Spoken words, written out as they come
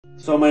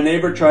So my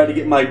neighbor tried to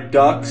get my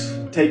ducks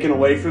taken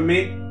away from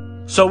me.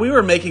 So we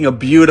were making a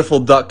beautiful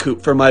duck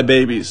coop for my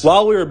babies.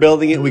 While we were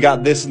building it, we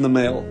got this in the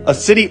mail. A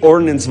city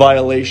ordinance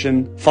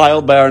violation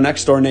filed by our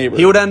next door neighbor.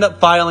 He would end up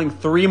filing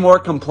 3 more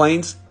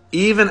complaints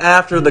even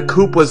after the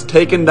coop was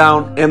taken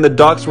down and the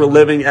ducks were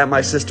living at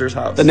my sister's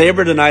house. The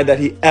neighbor denied that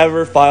he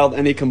ever filed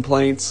any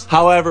complaints.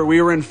 However,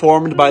 we were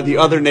informed by the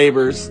other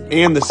neighbors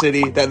and the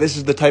city that this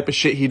is the type of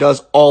shit he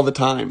does all the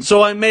time.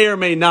 So I may or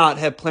may not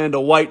have planned a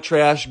white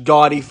trash,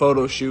 gaudy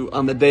photo shoot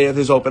on the day of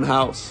his open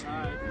house.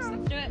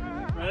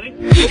 Ready?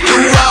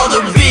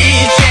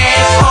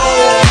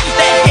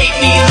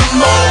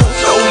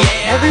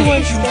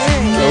 Everyone's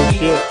staying. Oh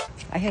shit.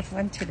 I had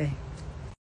fun today.